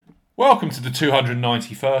Welcome to the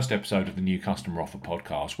 291st episode of the New Customer Offer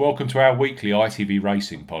podcast. Welcome to our weekly ITV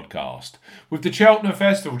Racing podcast. With the Cheltenham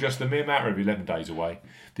Festival just a mere matter of 11 days away,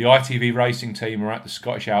 the ITV Racing team are at the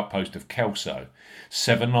Scottish outpost of Kelso.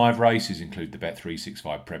 7 live races include the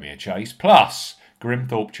Bet365 Premier Chase, plus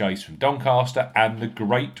Grimthorpe Chase from Doncaster and the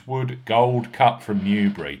Greatwood Gold Cup from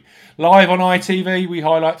Newbury. Live on ITV, we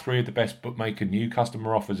highlight 3 of the best bookmaker new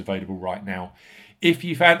customer offers available right now. If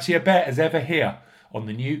you fancy a bet as ever here, on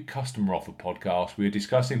the New Customer Offer podcast, we are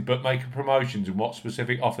discussing bookmaker promotions and what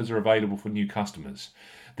specific offers are available for new customers.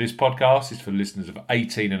 This podcast is for listeners of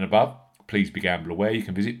 18 and above. Please be gamble aware. You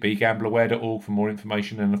can visit begambleaware.org for more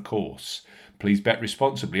information and, of course, please bet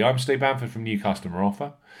responsibly. I'm Steve Bamford from New Customer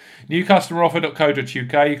Offer. newcustomeroffer.co.uk.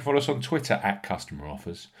 You can follow us on Twitter at Customer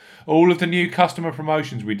Offers. All of the new customer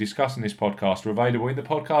promotions we discuss in this podcast are available in the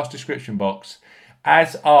podcast description box,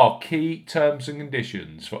 as are key terms and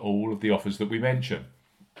conditions for all of the offers that we mention.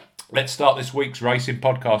 Let's start this week's racing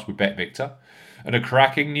podcast with BetVictor and a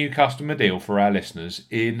cracking new customer deal for our listeners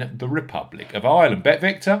in the Republic of Ireland.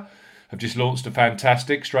 BetVictor have just launched a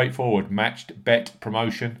fantastic, straightforward matched bet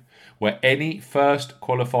promotion where any first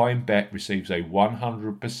qualifying bet receives a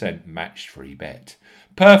 100% matched free bet.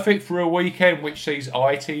 Perfect for a weekend which sees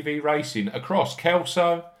ITV racing across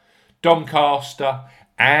Kelso, Doncaster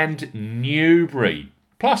and Newbury.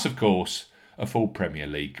 Plus, of course, a full Premier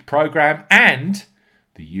League programme and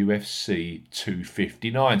the UFC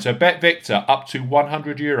 259. So BetVictor up to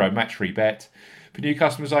 €100 match-free bet. For new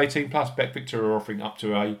customers 18 plus, BetVictor are offering up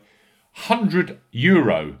to a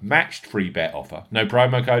 €100 matched free bet offer. No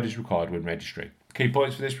promo code is required when registering. Key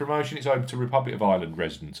points for this promotion: it's open to Republic of Ireland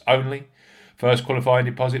residents only. First qualifying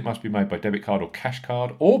deposit must be made by debit card or cash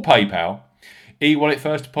card or PayPal. E-wallet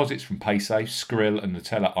first deposits from PaySafe, Skrill and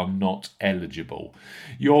Nutella are not eligible.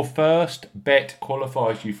 Your first bet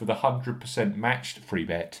qualifies you for the 100% matched free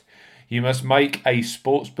bet. You must make a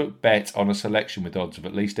sportsbook bet on a selection with odds of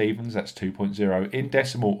at least evens, that's 2.0, in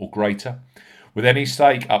decimal or greater, with any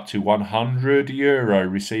stake up to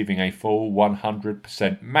 €100 receiving a full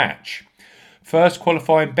 100% match. First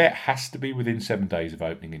qualifying bet has to be within 7 days of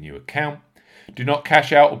opening a new account. Do not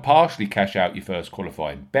cash out or partially cash out your first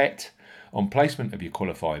qualifying bet. On placement of your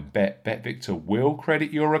qualifying bet, BetVictor will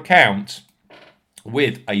credit your account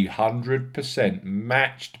with a 100%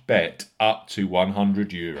 matched bet up to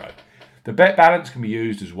 €100. The bet balance can be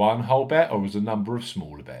used as one whole bet or as a number of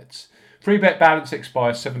smaller bets. Free bet balance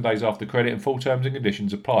expires 7 days after credit and full terms and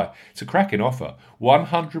conditions apply. It's a cracking offer.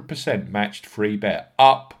 100% matched free bet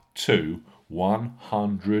up to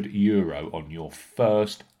 €100 on your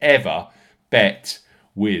first ever bet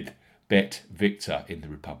with BetVictor in the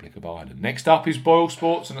Republic of Ireland. Next up is Boyle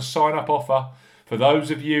Sports and a sign-up offer for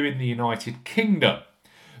those of you in the United Kingdom.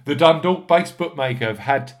 The Dundalk-based bookmaker have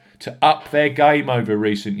had to up their game over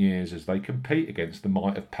recent years as they compete against the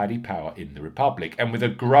might of Paddy Power in the Republic. And with a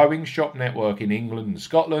growing shop network in England and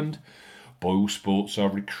Scotland, Boyle Sports are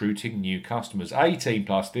recruiting new customers, 18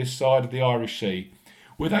 plus this side of the Irish Sea,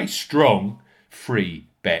 with a strong free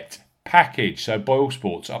bet package. So Boyle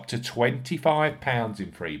Sports up to £25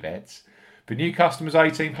 in free bets. For new customers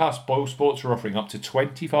 18 plus, Boyle Sports are offering up to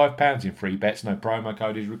 £25 in free bets. No promo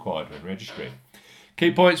code is required when registering.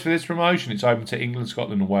 Key points for this promotion: it's open to England,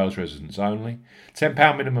 Scotland and Wales residents only.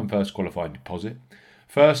 £10 minimum first qualifying deposit.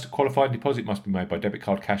 First qualifying deposit must be made by debit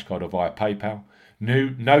card, cash card or via PayPal.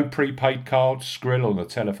 No prepaid cards, Skrill or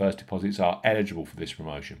Nutella first deposits are eligible for this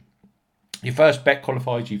promotion. Your first bet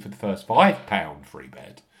qualifies you for the first £5 free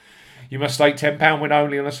bet. You must stake £10 win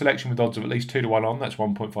only on a selection with odds of at least 2-1 on, that's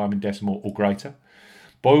 1.5 in decimal or greater.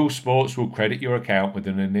 Boyle Sports will credit your account with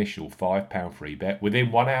an initial £5 free bet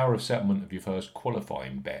within 1 hour of settlement of your first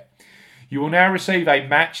qualifying bet. You will now receive a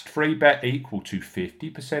matched free bet equal to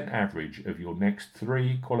 50% average of your next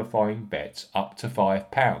 3 qualifying bets up to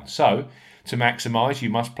 £5. So, to maximise, you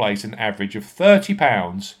must place an average of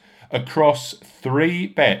 £30 across 3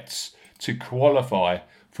 bets to qualify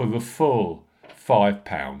for the full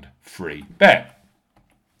 £5 free bet.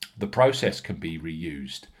 The process can be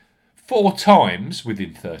reused 4 times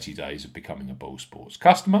within 30 days of becoming a Boyle Sports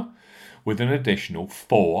customer, with an additional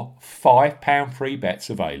 4 £5 free bets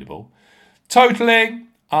available, totalling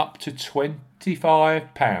up to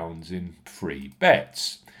 £25 in free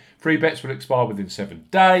bets. Free bets will expire within 7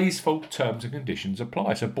 days. Full terms and conditions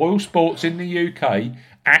apply. So Boyle Sports in the UK,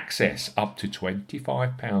 access up to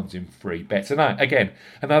 £25 in free bets. And again,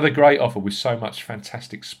 another great offer with so much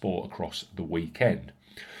fantastic sport across the weekend.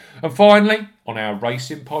 And finally, on our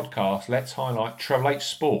racing podcast, let's highlight Treble Eight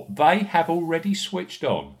Sport. They have already switched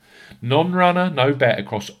on non-runner, no bet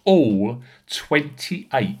across all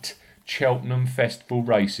 28 Cheltenham Festival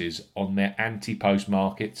races on their anti-post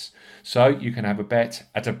markets, so you can have a bet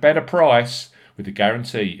at a better price with the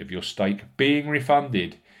guarantee of your stake being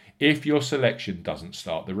refunded if your selection doesn't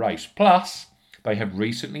start the race. Plus, they have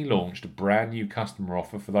recently launched a brand new customer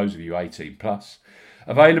offer for those of you 18 plus.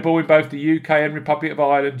 Available in both the UK and Republic of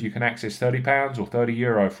Ireland, you can access £30 or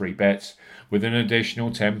 €30 free bets with an additional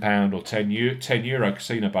 £10 or €10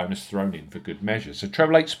 casino bonus thrown in for good measure. So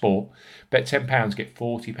Treble 8 Sport, bet £10, get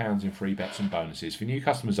 £40 in free bets and bonuses. For new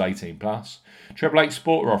customers 18 plus, Treble 8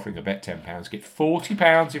 Sport are offering a bet £10, get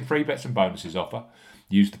 £40 in free bets and bonuses offer.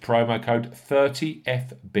 Use the promo code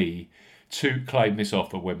 30FB to claim this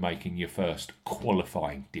offer when making your first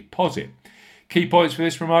qualifying deposit. Key points for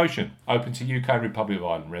this promotion: open to UK and Republic of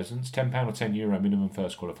Ireland residents, £10 or €10 minimum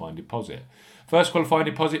first qualifying deposit. First qualifying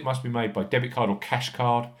deposit must be made by debit card or cash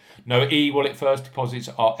card. No e-wallet first deposits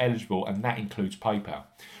are eligible, and that includes PayPal.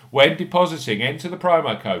 When depositing, enter the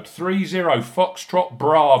promo code 30 Foxtrot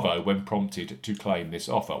Bravo when prompted to claim this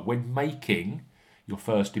offer. When making your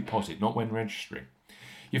first deposit, not when registering.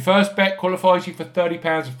 Your first bet qualifies you for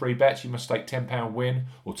 £30 of free bets. You must stake £10 win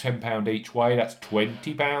or £10 each way. That's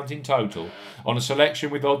 £20 in total on a selection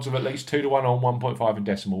with odds of at least 2 to 1 on 1.5 in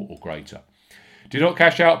decimal or greater. Do not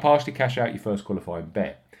cash out, partially cash out your first qualifying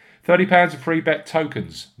bet. £30 of free bet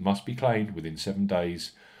tokens must be claimed within 7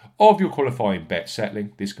 days of your qualifying bet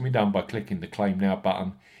settling. This can be done by clicking the Claim Now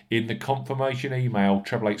button in the confirmation email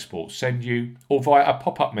Treble 8 Sports send you, or via a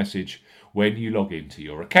pop-up message when you log into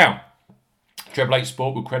your account. Treble 8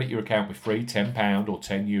 Sport will credit your account with free £10 or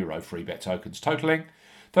 €10 free bet tokens totalling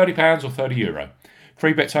 £30 or €30.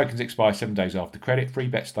 Free bet tokens expire 7 days after credit. Free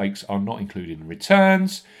bet stakes are not included in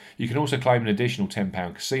returns. You can also claim an additional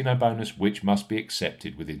 £10 casino bonus, which must be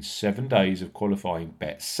accepted within 7 days of qualifying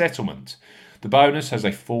bet settlement. The bonus has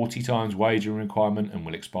a 40 times wagering requirement and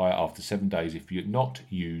will expire after 7 days if you're not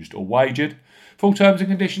used or wagered. Full terms and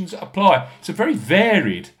conditions apply. It's a very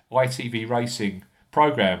varied ITV racing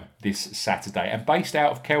programme this Saturday, and based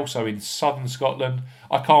out of Kelso in southern Scotland.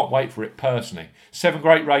 I can't wait for it personally. 7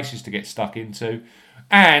 great races to get stuck into,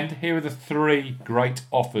 and here are the 3 great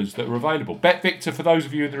offers that are available. Bet Victor for those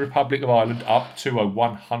of you in the Republic of Ireland, up to a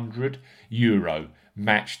 €100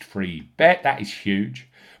 matched free bet. That is huge.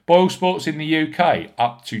 Boyle Sports in the UK,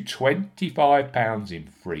 up to £25 in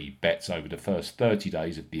free bets over the first 30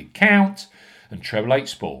 days of the account. And Treble 8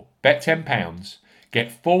 Sport, bet £10,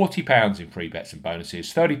 get £40 in free bets and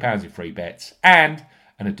bonuses, £30 in free bets, and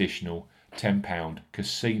an additional £10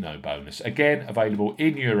 casino bonus. Again, available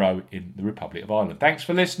in Euro in the Republic of Ireland. Thanks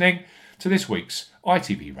for listening to this week's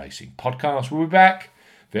ITV Racing podcast. We'll be back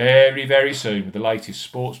very, very soon with the latest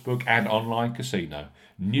sportsbook and online casino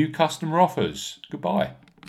new customer offers. Goodbye.